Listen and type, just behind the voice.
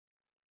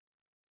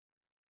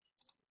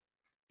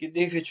Good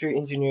day, future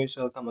engineers.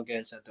 Welcome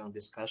again sa atong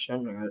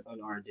discussion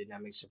on our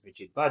dynamics of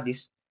rigid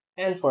bodies.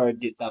 And for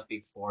the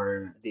topic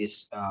for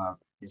this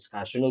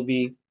discussion will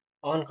be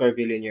on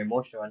curvilinear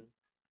motion.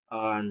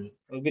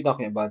 We'll be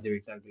talking about the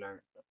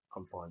rectangular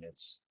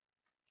components.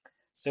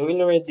 So we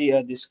already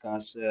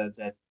discussed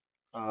that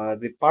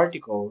the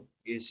particle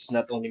is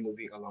not only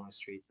moving along a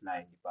straight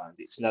line, but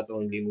it's not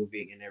only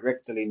moving in a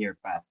rectilinear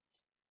path.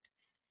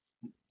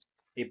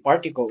 A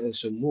particle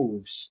also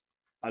moves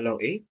along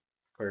a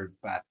curved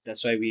path.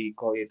 That's why we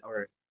call it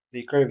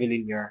the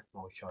curvilinear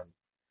motion.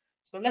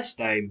 So last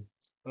time,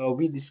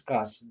 we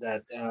discussed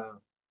that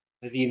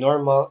the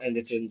normal and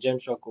the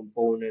tangential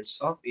components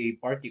of a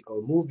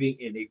particle moving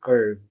in a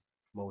curved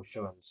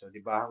motion. So, di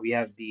ba, we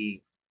have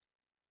the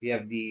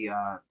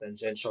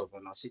tangential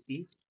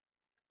velocity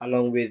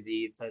along with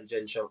the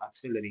tangential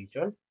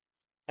acceleration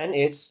and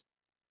its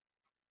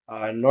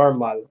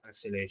normal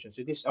acceleration.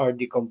 So these are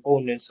the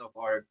components of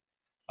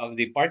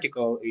the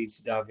particle is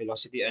the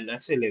velocity and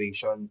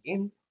acceleration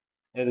in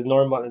the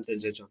normal and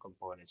tangential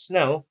components.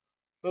 Now,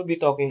 we'll be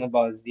talking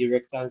about the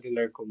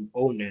rectangular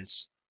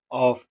components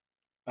of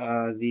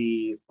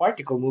the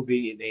particle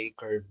moving in a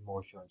curved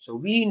motion. So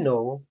we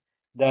know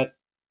that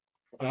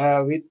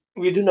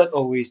we do not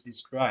always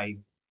describe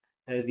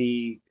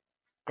the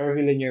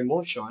curvilinear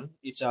motion,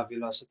 its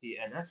velocity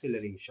and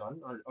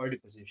acceleration or the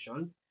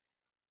position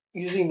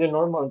using the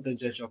normal and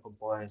tangential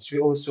components. We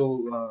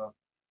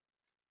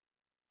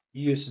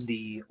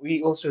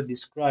also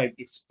describe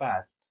its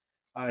path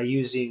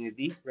using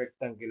the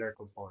rectangular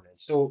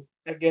components. So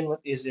again,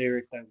 what is a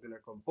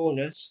rectangular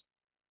components?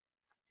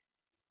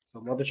 So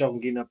mo to siya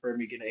kung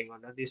gina-permi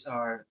ginaingon na these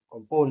are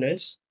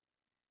components.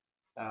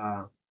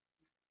 Uh,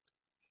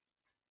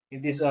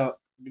 in this the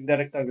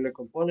rectangular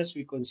components,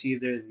 we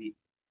consider the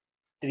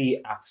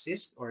three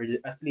axes or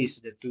at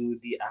least the two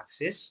D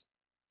axis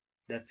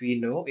that we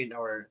know in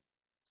our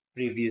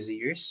previous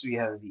years. We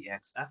have the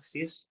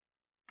x-axis,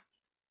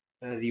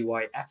 the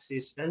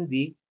y-axis, and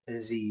the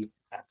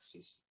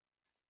z-axis.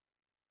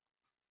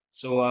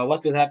 So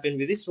what will happen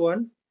with this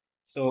one?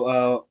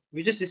 So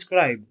we just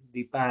described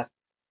the path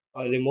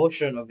or the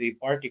motion of the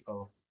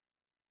particle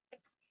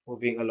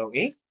moving along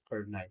a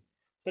curved line.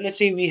 So let's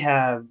say we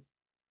have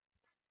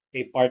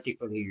a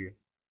particle here,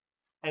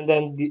 and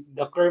then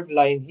the curved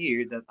line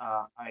here that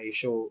I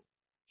shown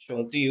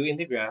to you in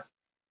the graph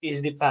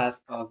is the path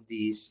of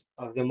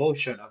the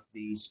motion of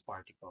this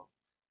particle.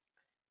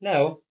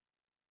 Now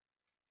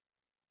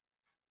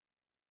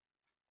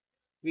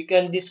we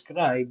can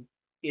describe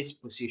its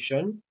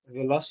position,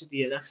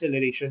 velocity, and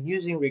acceleration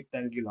using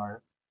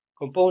rectangular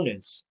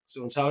components.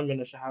 So unsaon man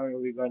na siya, how are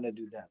we gonna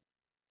do that?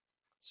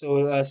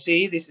 So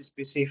say this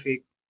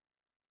specific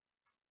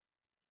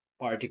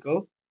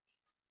particle.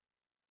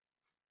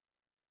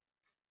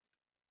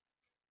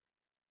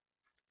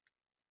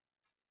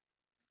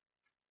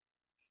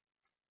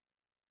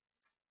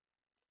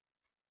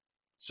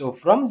 So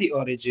from the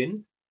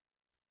origin,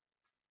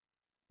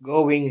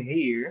 going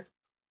here,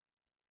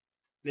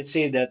 let's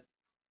say that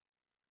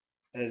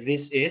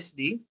this is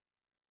the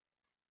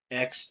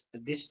x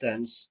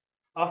distance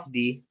of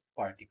the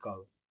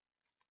particle.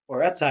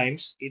 Or at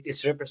times, it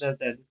is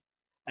represented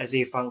as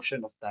a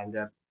function of time.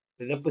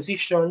 The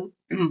position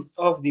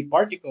of the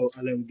particle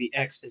along the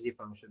x is a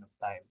function of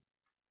time.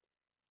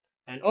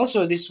 And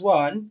also this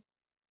one,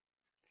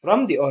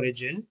 from the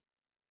origin,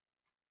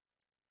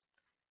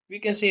 we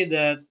can say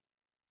that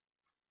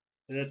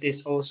that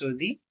is also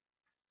the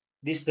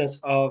distance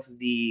of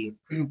the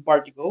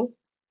particle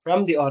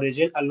from the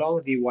origin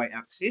along the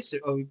y-axis.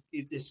 So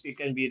it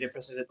can be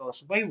represented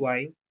also by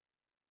y,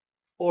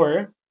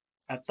 or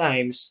at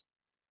times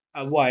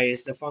y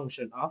is the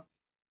function of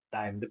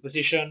time. The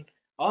position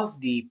of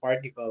the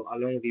particle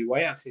along the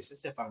y-axis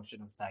is a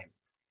function of time.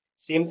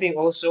 Same thing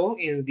also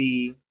in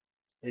the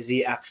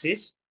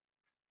z-axis.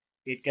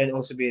 It can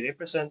also be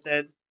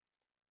represented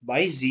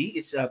by z.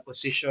 It's a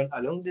position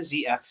along the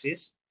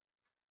z-axis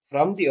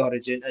from the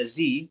origin as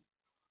z,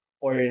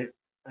 or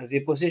the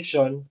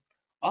position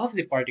of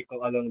the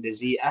particle along the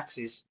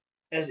z-axis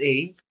as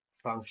a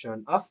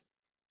function of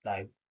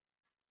time.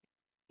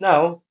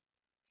 Now,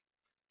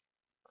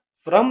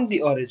 from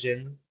the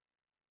origin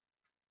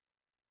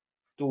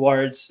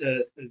towards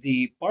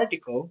the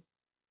particle,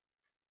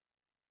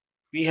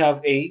 we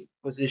have a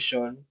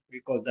position, we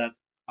call that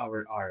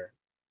our r.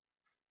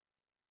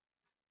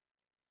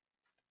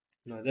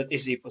 No, that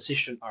is the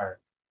position r.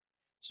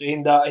 So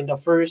in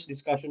the first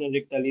discussion on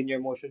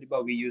rectilinear motion, di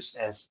ba, we use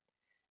s.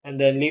 And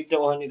then later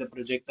on in the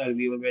projectile,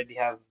 we already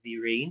have the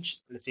range,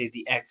 let's say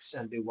the x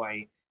and the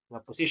y. The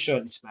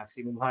position is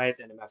maximum height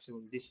and the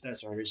maximum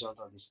distance or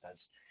horizontal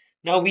distance.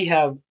 Now we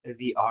have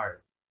the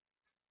r.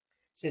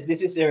 Since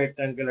this is a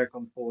rectangular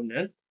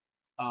component,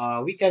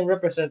 we can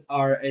represent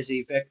r as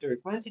a vector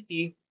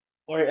quantity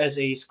or as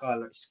a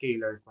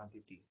scalar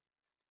quantity.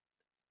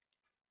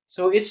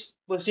 So its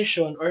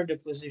position or the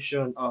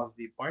position of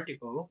the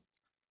particle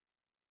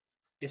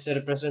is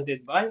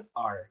represented by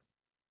r.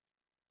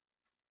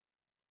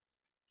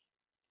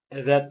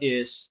 And that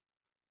is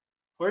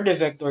for the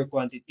vector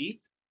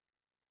quantity,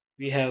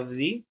 we have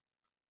the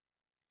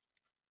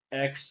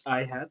x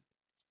I hat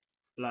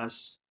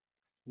plus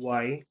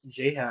y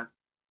j hat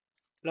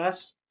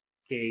plus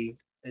k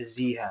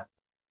z hat.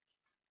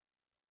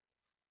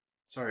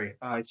 Sorry,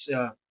 it's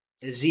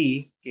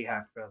z k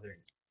hat rather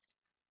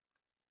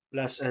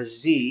plus a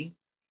z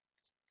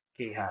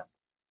k hat.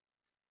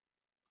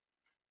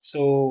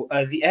 So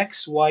the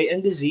x, y,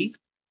 and the z,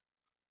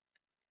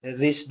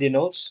 this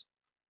denotes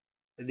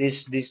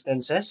these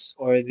distances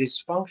or these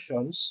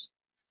functions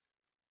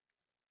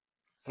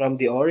from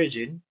the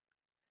origin.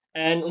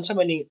 And unsa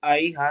maning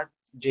I hat,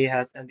 j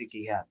hat, and the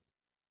k hat.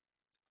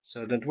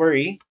 So don't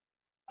worry,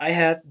 I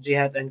hat, j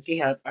hat, and k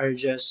hat are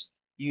just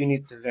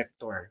unit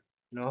vector,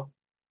 no?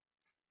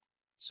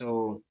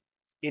 So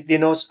it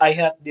denotes I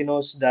hat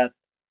denotes that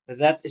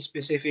that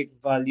specific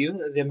value,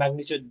 the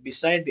magnitude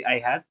beside the I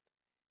hat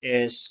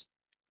is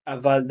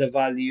the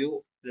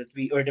value that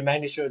we or the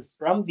magnitude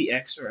from the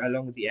x or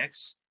along the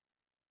x.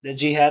 The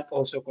j hat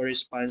also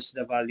corresponds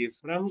the value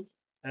from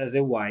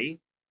the y,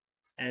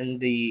 and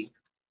the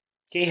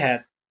k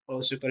hat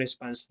also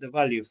corresponds the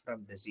value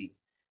from the z.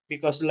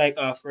 Because like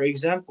for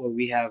example,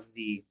 we have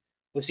the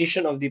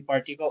position of the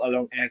particle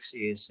along x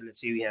is, let's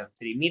say we have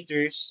 3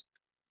 meters,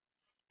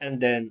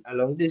 and then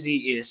along the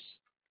z is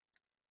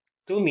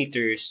 2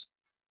 meters,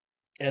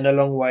 and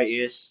along y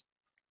is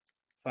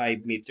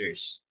 5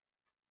 meters.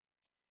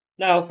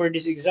 Now, for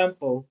this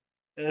example,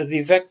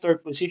 the vector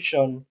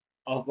position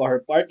of our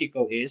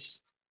particle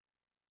is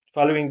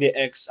following the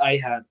x I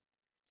hat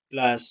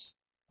plus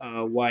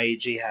y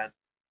j hat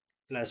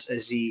plus a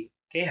z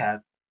k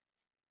hat.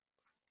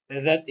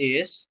 That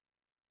is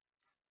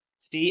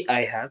 3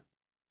 I hat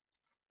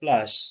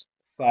plus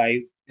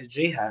 5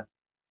 j hat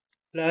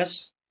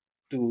plus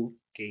 2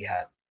 k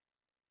hat.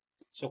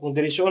 So kung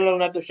diretsuhan lang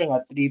nato siya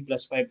nga 3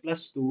 plus 5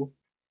 plus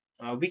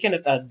 2, we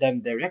cannot add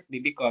them directly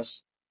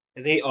because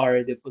they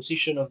are the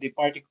position of the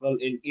particle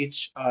in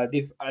each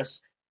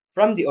as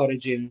from the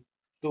origin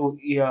to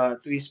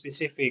a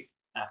specific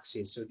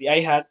axis. So the I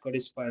hat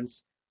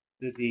corresponds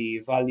to the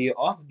value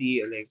of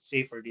the, let's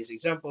say for this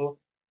example,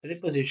 the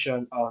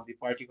position of the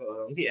particle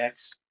along the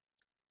x.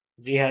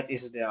 J hat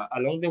is the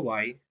along the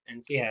y,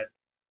 and k hat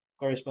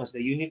corresponds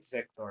the unit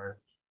vector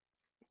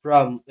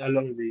from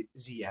along the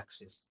z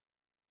axis.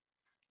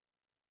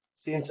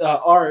 Since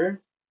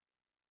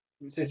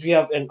since we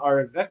have an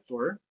r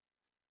vector,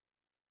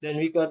 then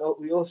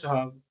we also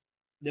have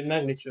the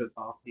magnitude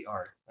of the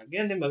r.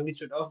 Again, the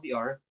magnitude of the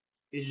r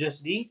is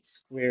just the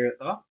square root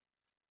of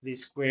the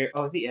square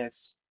of the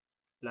x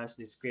plus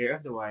the square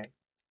of the y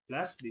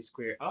plus the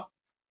square of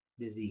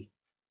the z.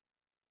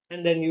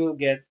 And then you will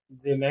get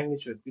the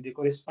magnitude with the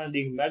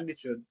corresponding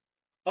magnitude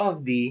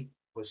of the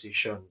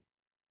position,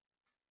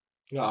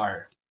 the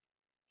r.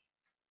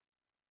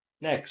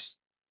 Next,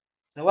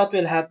 now what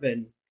will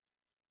happen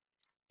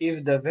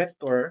if the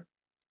vector,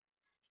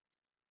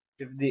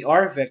 if the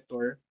r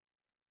vector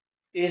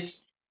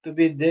is to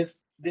be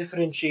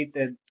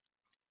differentiated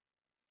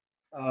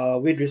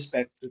with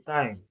respect to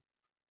time?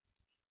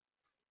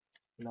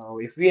 Now,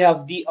 if we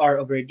have dr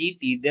over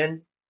dt,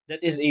 then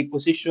that is a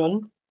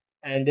position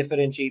and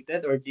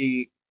differentiated or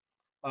the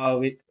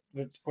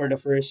for the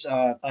first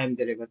time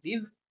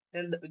derivative,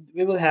 then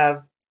we will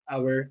have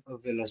our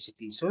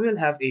velocity. So we will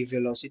have a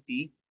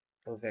velocity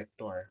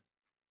vector.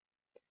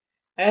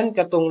 And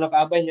katong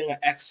nakaabay niya nga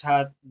x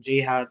hat,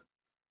 j hat,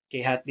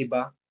 k hat, di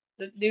ba?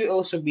 That they will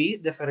also be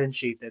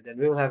differentiated. And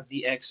we'll have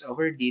dx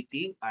over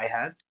dt, I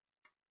hat,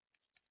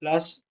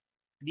 plus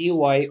dy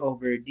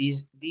over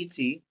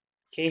dt,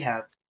 k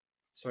hat,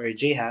 sorry,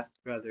 j hat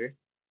rather,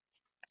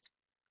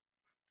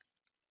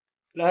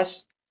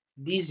 plus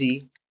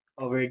dz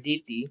over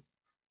dt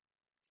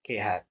k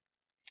hat.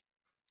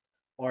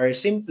 Or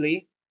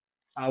simply,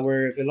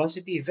 our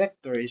velocity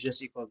vector is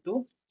just equal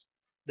to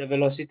the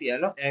velocity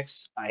along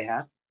x I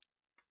hat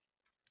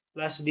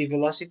plus the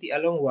velocity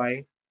along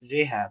y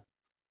j hat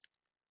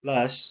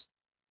plus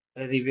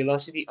the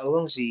velocity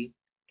along z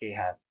k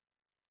hat.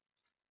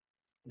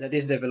 That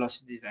is the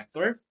velocity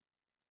vector.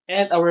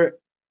 And our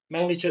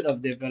magnitude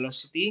of the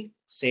velocity,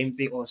 same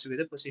thing also with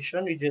the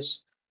position. We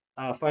just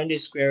find the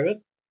square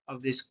root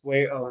of the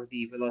square of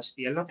the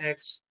velocity along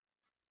x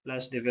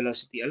plus the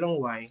velocity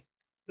along y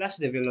plus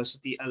the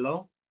velocity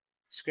along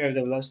square of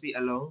the velocity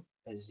along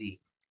z.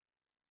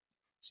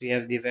 So we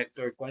have the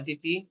vector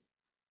quantity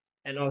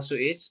and also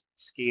its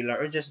scalar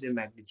or just the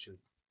magnitude.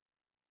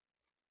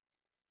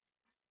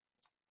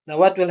 Now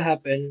what will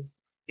happen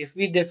if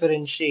we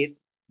differentiate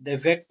the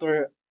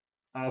vector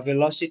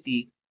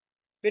velocity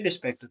with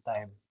respect to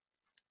time?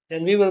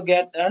 Then we will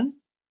get an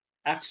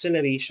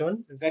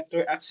acceleration,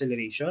 vector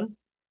acceleration,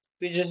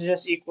 which is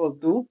just equal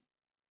to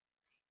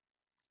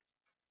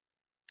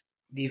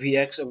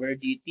dvx over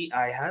dt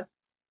I hat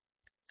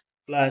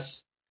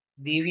plus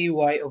dvy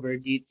over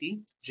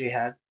dt j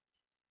hat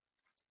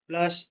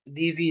plus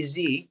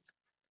dvz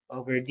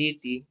over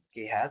dt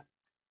k hat,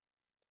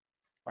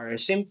 or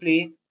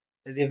simply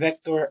the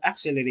vector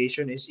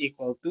acceleration is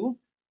equal to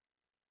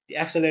the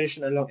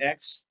acceleration along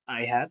x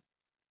I hat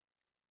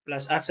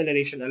plus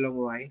acceleration along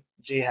y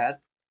j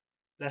hat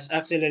plus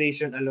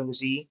acceleration along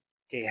z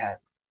k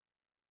hat.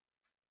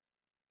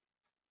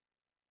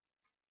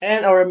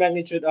 And our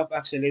magnitude of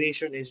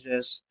acceleration is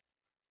just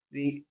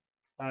the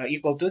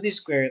equal to the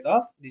square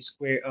of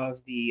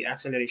the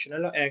acceleration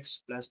along x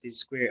plus the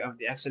square of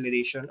the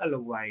acceleration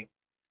along y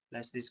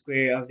plus the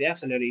square of the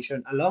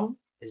acceleration along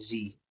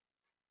z.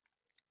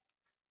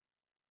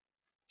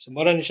 So,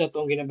 mura na siya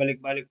itong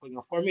ginabalik-balik po ng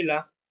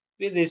formula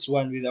with this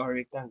one with our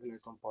rectangular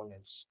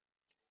components.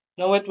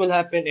 Now, what will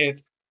happen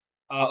if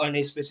on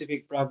a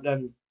specific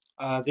problem,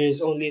 there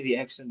is only the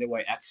x and the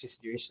y axis,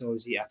 there is no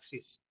z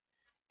axis.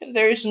 If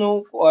there is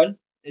no one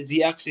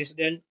z axis,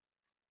 then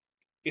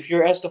if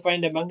you're asked to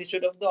find the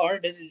magnitude of the r,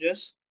 this is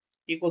just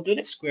equal to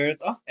the square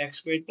root of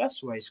x squared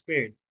plus y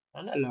squared.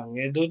 Ano lang,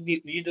 you don't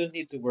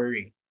need to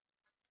worry.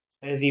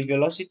 And the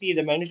velocity,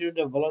 the magnitude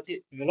of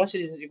velocity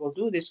is equal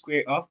to the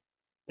square of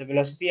the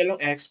velocity along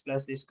x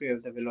plus the square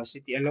of the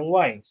velocity along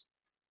y.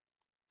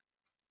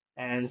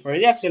 And for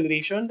the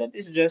acceleration, that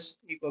is just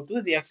equal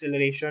to the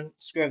acceleration,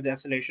 square of the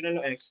acceleration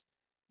along x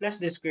plus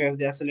the square of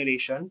the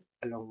acceleration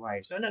along y.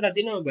 So, ano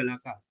natin na mabala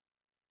ka?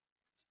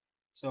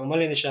 So,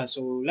 mali na siya.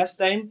 So, last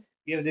time,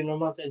 we have the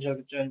normal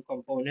tangential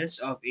components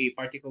of a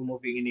particle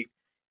moving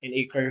in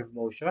a curved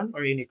motion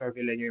or in a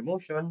curvilinear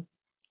motion.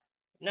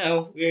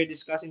 Now, we are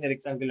discussing the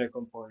rectangular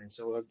components.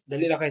 So,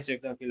 dali lang kayo sa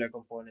rectangular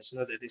components.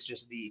 Note that it's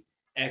just the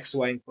x,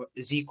 y, and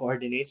z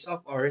coordinates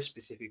of our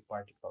specific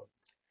particle.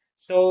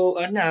 So,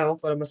 now,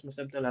 para mas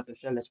masabta natin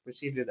siya, let's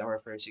proceed with our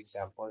first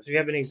example. So,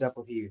 we have an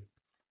example here.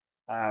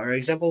 Our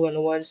example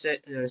 101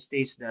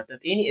 states that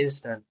at any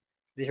instant,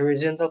 the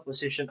horizontal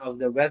position of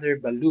the weather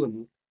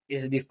balloon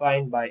is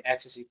defined by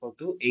x is equal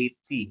to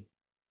 80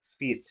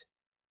 feet.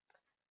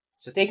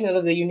 So take note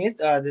of the unit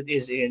that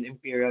is in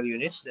imperial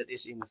units, that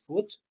is in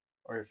foot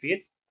or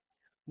feet,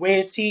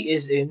 where t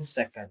is in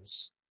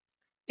seconds.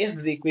 If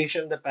the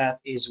equation of the path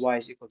is y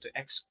is equal to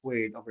x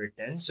squared over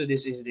 10, so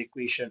this is the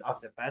equation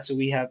of the path. So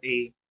we have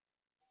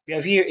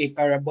here a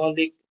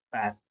parabolic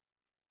path,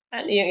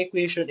 and the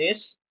equation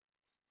is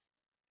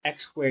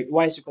x squared,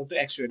 y is equal to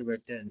x squared over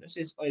 10.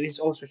 It is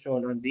also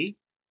shown on the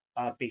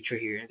picture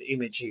here, in the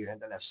image here on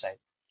the left side.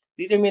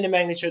 Determine the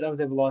magnitude of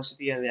the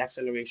velocity and the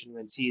acceleration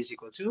when t is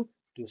equal to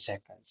 2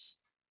 seconds.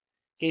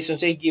 Okay, so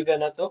say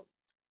given na to,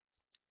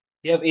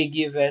 you have a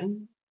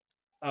given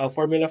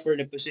formula for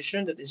the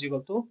position that is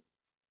equal to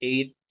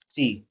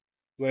 8t,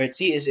 where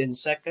t is in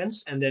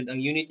seconds and then ang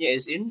unit niya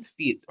is in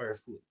feet or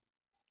foot.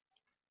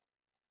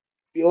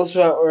 We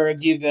also are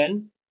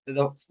given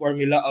the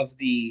formula of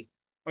the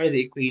or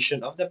the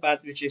equation of the path,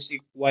 which is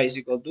y is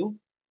equal to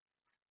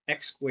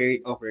x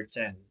squared over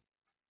 10.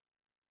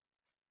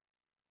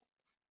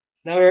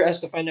 Now we're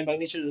asked to find the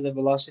magnitude of the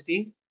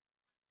velocity.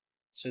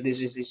 So this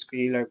is the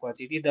scalar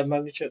quantity, the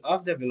magnitude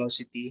of the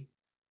velocity,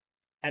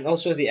 and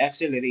also the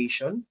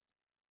acceleration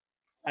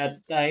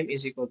at time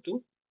is equal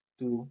to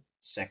 2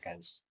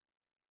 seconds.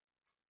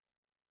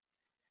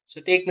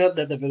 So take note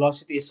that the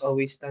velocity is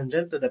always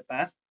tangent to the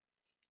path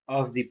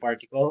of the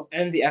particle,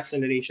 and the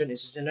acceleration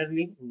is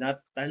generally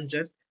not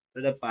tangent to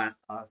the path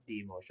of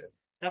the motion.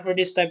 Now for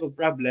this type of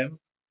problem,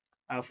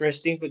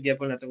 first thing pag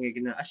yapon natong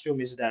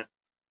gina-assume is that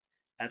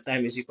at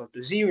time is equal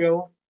to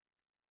 0,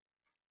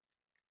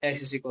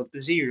 x is equal to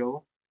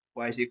 0,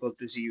 y is equal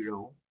to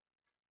 0,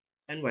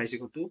 and y is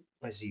equal to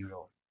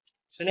 0.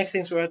 So next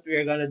things what we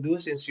are gonna do,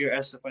 since we are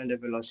asked to find the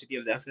velocity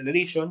of the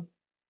acceleration,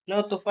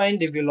 now to find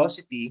the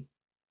velocity,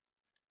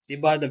 the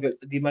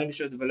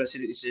magnitude of the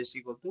velocity is just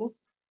equal to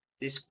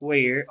the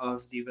square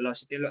of the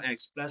velocity along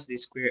x plus the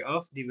square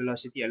of the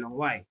velocity along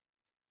y.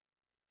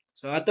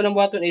 So ato lang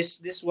buhaton is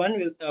this one,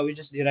 we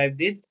just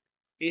derived it,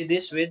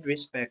 this with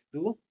respect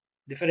to,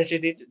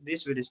 differentiate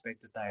this with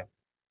respect to time.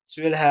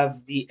 So we'll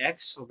have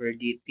dx over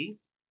dt,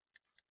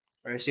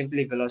 or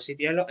simply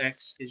velocity along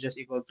x is just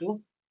equal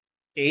to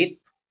 8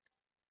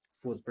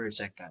 foot per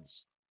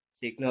seconds.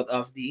 Take note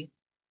of the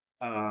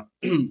uh,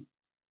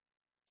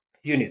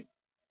 unit.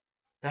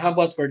 Now, how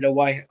about for the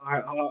y?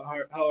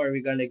 How are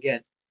we gonna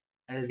get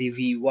the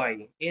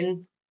vy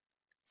in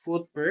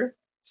foot per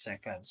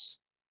seconds?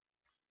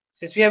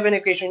 Since we have an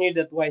equation here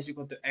that y is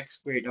equal to x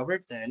squared over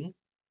 10,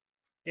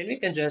 then we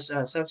can just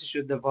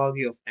substitute the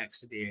value of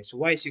x there. So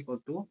y is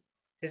equal to,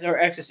 since our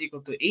x is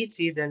equal to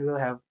 80, then we'll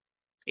have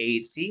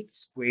 80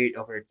 squared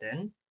over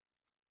 10,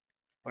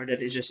 or that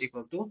is just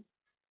equal to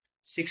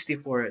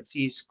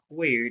 64t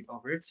squared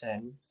over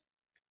 10,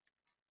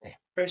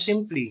 or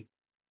simply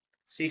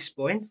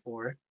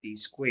 6.4 t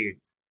squared.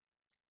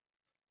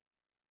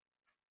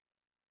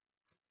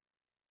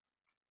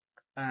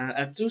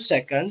 At 2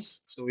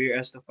 seconds, so we're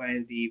asked to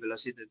find the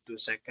velocity at 2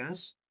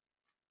 seconds.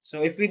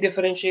 So if we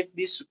differentiate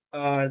this,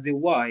 the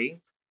y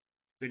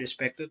with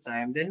respect to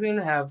time, then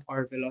we'll have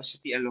our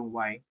velocity along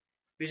y,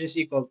 which is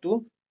equal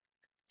to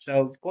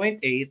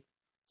 12.8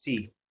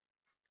 t.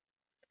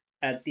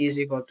 At t is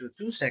equal to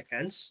 2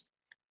 seconds,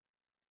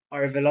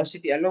 our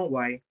velocity along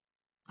y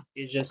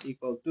is just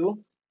equal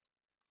to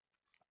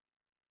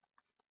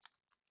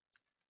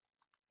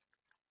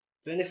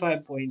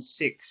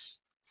 25.6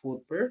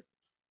 foot per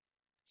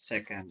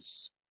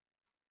seconds.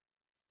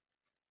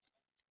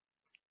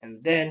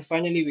 And then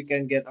finally, we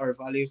can get our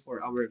value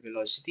for our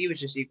velocity,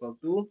 which is equal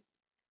to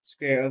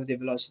square of the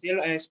velocity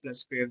along x plus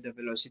square of the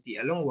velocity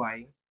along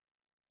y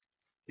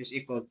is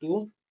equal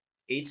to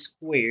 8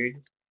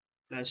 squared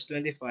plus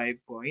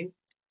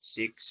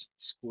 25.6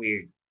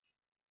 squared.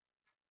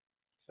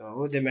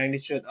 So the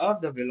magnitude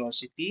of the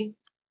velocity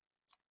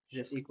is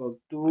just equal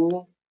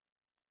to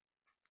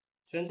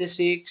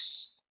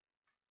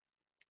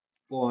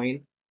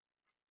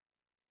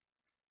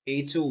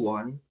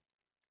 26.821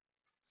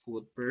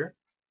 foot per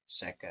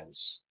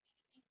seconds.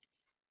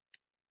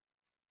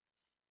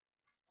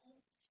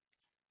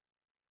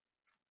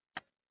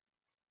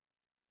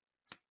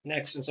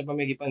 Next, unsa pa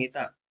may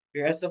gipangita? We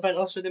have to find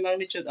also the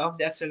magnitude of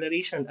the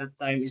acceleration at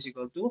time is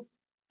equal to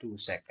 2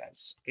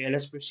 seconds. Okay,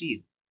 let's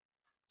proceed.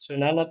 So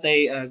now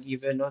natay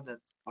given no, that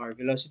our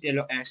velocity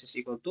along x is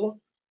equal to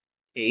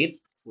 8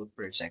 foot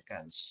per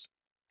seconds.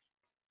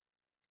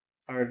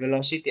 Our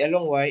velocity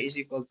along y is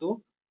equal to,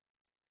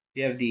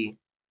 we have the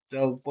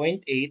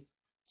 12.8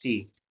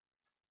 c.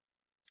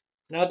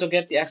 Now to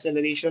get the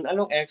acceleration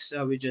along x,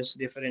 we just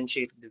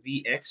differentiate the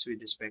vx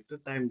with respect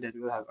to time. Then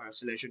we'll have our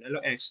acceleration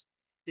along x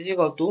is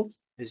equal to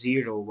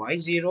 0. Why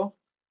 0?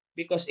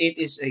 Because 8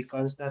 is a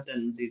constant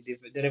and the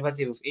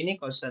derivative of any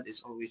constant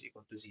is always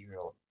equal to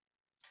 0.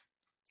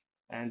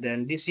 And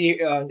then this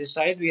here on this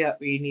side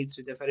we need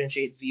to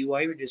differentiate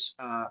Vy with this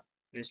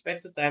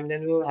respect to time.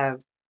 Then we'll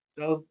have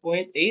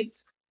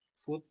 12.8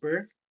 foot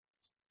per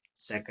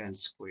second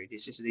squared.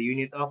 This is the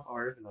unit of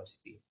our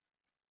velocity.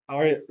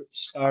 Our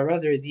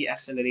rather the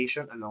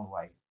acceleration along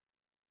y.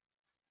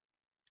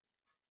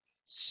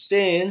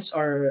 Since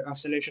our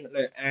acceleration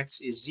along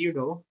x is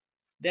 0,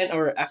 then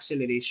our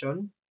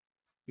acceleration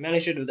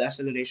magnitude of the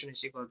acceleration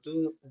is equal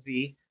to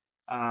the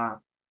uh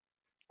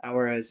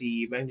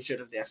the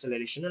magnitude of the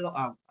acceleration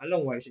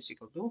along y is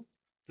equal to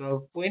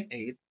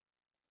 12.8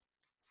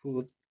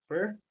 foot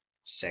per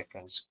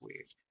second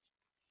squared.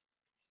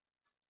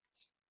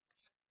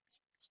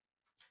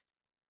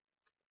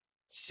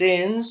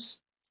 Since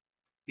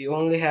we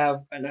only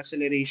have an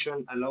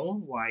acceleration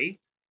along y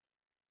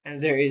and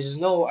there is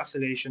no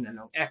acceleration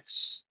along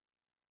x,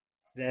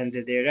 then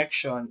the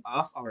direction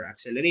of our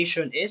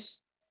acceleration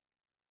is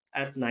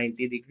at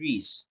 90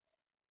 degrees,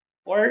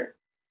 or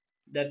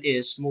that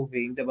is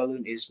moving, the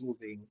balloon is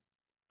moving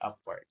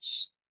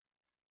upwards.